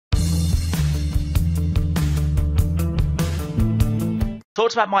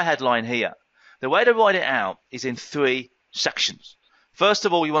Talked about my headline here. The way to write it out is in 3 sections. First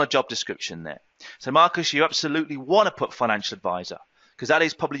of all, you want a job description there. So Marcus, you absolutely want to put financial advisor because that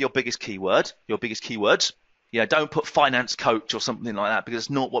is probably your biggest keyword, your biggest keywords. Don't put finance coach or something like that because it's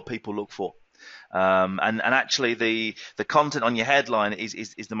not what people look for. And actually the content on your headline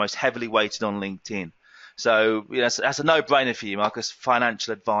is the most heavily weighted on LinkedIn. So that's a no-brainer for you, Marcus,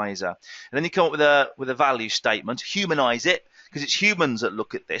 financial advisor. And then you come up with a value statement, humanize it, because it's humans that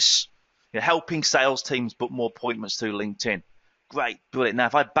look at this. Helping sales teams book more appointments through LinkedIn. Great, brilliant. Now,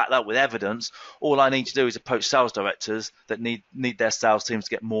 if I back that up with evidence, all I need to do is approach sales directors that need their sales teams to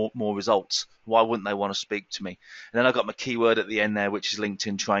get more results. Why wouldn't they want to speak to me? And then I've got my keyword at the end there, which is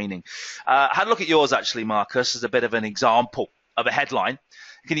LinkedIn training. I had a look at yours, actually, Marcus, as a bit of an example of a headline.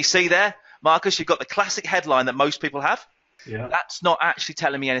 Can you see there, Marcus, you've got the classic headline that most people have? Yeah. That's not actually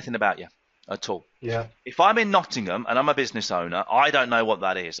telling me anything about you at all. Yeah. If I'm in Nottingham and I'm a business owner, I don't know what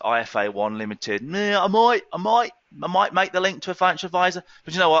that is. IFA 1 Limited. I might make the link to a financial advisor,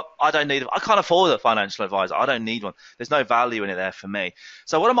 but you know what? I don't need it. I can't afford a financial advisor. I don't need one. There's no value in it there for me.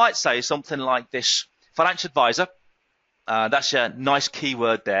 So what I might say is something like this: financial advisor. That's a nice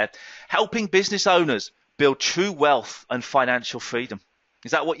keyword there. Helping business owners build true wealth and financial freedom.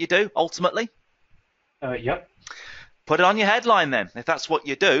 Is that what you do ultimately? Yep. Put it on your headline then, if that's what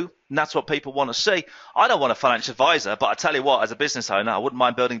you do, and that's what people want to see. I don't want a financial advisor, but I tell you what, as a business owner, I wouldn't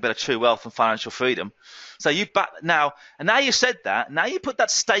mind building a bit of true wealth and financial freedom. So you now you said that, now you put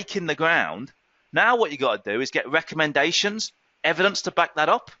that stake in the ground. Now what you got to do is get recommendations, evidence to back that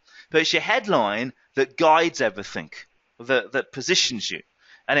up. But it's your headline that guides everything, that positions you,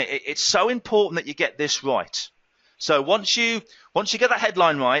 and it's so important that you get this right. So once you get that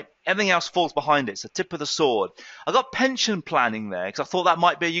headline right, everything else falls behind it. It's the tip of the sword. I got pension planning there because I thought that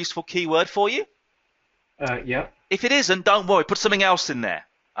might be a useful keyword for you. Yeah. If it isn't, don't worry. Put something else in there.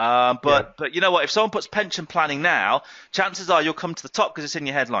 But you know what? If someone puts pension planning now, chances are you'll come to the top because it's in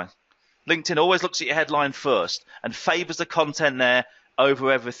your headline. LinkedIn always looks at your headline first and favors the content there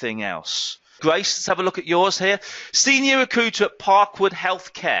over everything else. Grace, let's have a look at yours here. Senior recruiter at Parkwood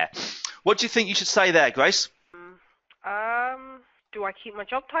Healthcare. What do you think you should say there, Grace? Do I keep my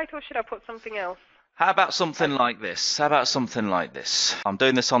job title or should I put something else? How about something like this? I'm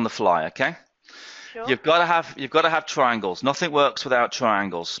doing this on the fly, okay? Sure. You've got to have triangles. Nothing works without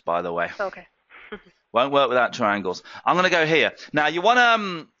triangles, by the way. Okay. Won't work without triangles. I'm going to go here. Now, you want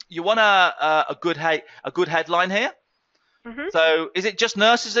a good headline here? Mm-hmm. So, is it just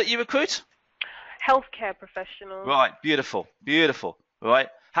nurses that you recruit? Healthcare professionals. Right, beautiful. Right.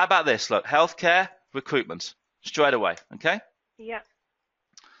 How about this? Look, healthcare recruitment straight away, okay? Yeah.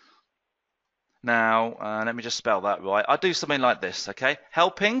 Now, let me just spell that right. I'll do something like this, okay?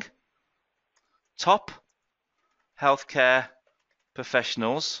 Helping top healthcare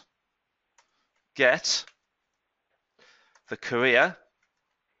professionals get the career.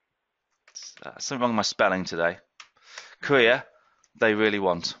 Something wrong with my spelling today. Career they really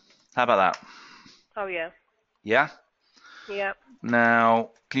want. How about that? Oh, yeah. Yeah? Yeah.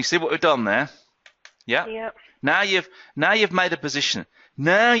 Now, can you see what we've done there? Yeah? Yeah. Now you've made a position.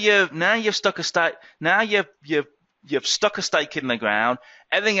 Now you've stuck a stake. Now you've stuck a stake in the ground.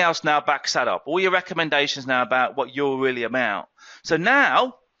 Everything else now backs that up. All your recommendations now about what you're really about. So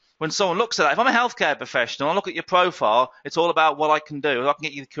now, when someone looks at that, if I'm a healthcare professional, I look at your profile. It's all about what I can do. I can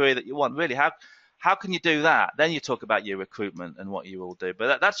get you the career that you want. Really, how can you do that? Then you talk about your recruitment and what you will do.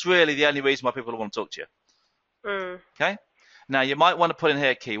 But that's really the only reason why people want to talk to you. Mm. Okay. Now you might want to put in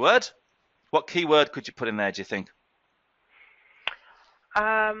here a keyword. What keyword could you put in there, do you think? Just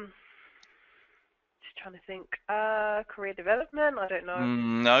trying to think. Career development, I don't know.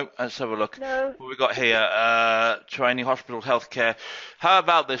 No, let's have a look. No. What we got here? Training, hospital, healthcare. How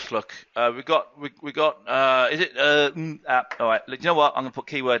about this? Look, we got. Is it? All right. You know what? I'm gonna put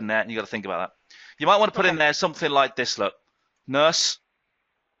keyword in there, and you got to think about that. You might want to put in there something like this. Look, nurse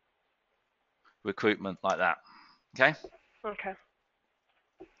recruitment, like that. Okay. Okay.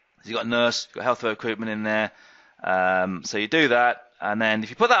 So you got nurse, you got health recruitment in there. So you do that, and then if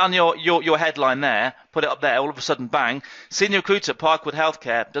you put that on your headline there, put it up there, all of a sudden, bang, senior recruiter at Parkwood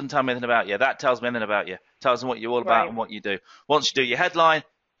Healthcare, doesn't tell me anything about you. That tells me anything about you. Tells me what you're all about and what you do. Once you do your headline,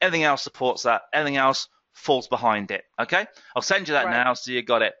 everything else supports that. Everything else falls behind it. Okay? I'll send you that now, so you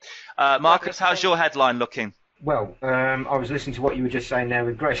got it. Marcus, how's your headline looking? Well, I was listening to what you were just saying there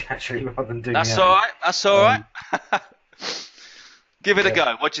with Grace, actually, rather than doing That's all right. That's all right. Give it a yeah.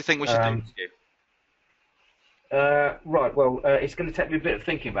 go. What do you think we should do? Right, well, it's going to take me a bit of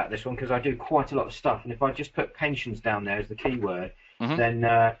thinking about this one because I do quite a lot of stuff, and if I just put pensions down there as the keyword,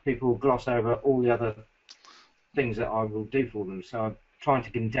 then people will gloss over all the other things that I will do for them. So trying to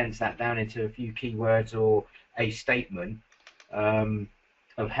condense that down into a few keywords or a statement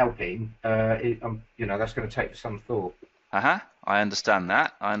of helping, that's going to take some thought. I understand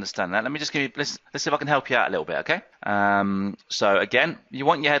that. Let me just give you. Let's see if I can help you out a little bit, okay? So again, you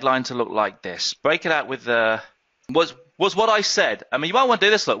want your headline to look like this. Break it out with was what I said. I mean, you might want to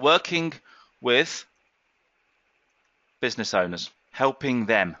do this. Look, working with business owners, helping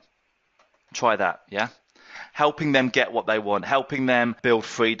them. Try that, yeah? Helping them get what they want, helping them build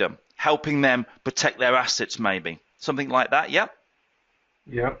freedom, helping them protect their assets, maybe something like that. Yeah.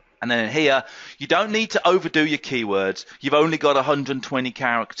 Yeah. And then here, you don't need to overdo your keywords. You've only got 120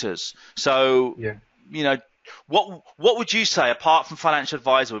 characters. So, what would you say, apart from financial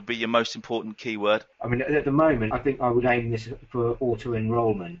advisor, would be your most important keyword? I mean, at the moment, I think I would aim this for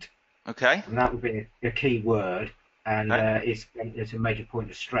auto-enrollment. Okay. And that would be a key word, and Okay. It's a major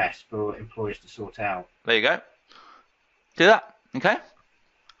point of stress for employers to sort out. There you go. Do that, okay?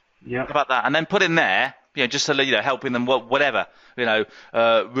 Yeah. How about that? And then put in there, just so helping them, whatever,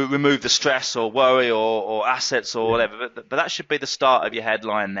 remove the stress or worry or assets or whatever. But that should be the start of your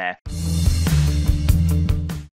headline there.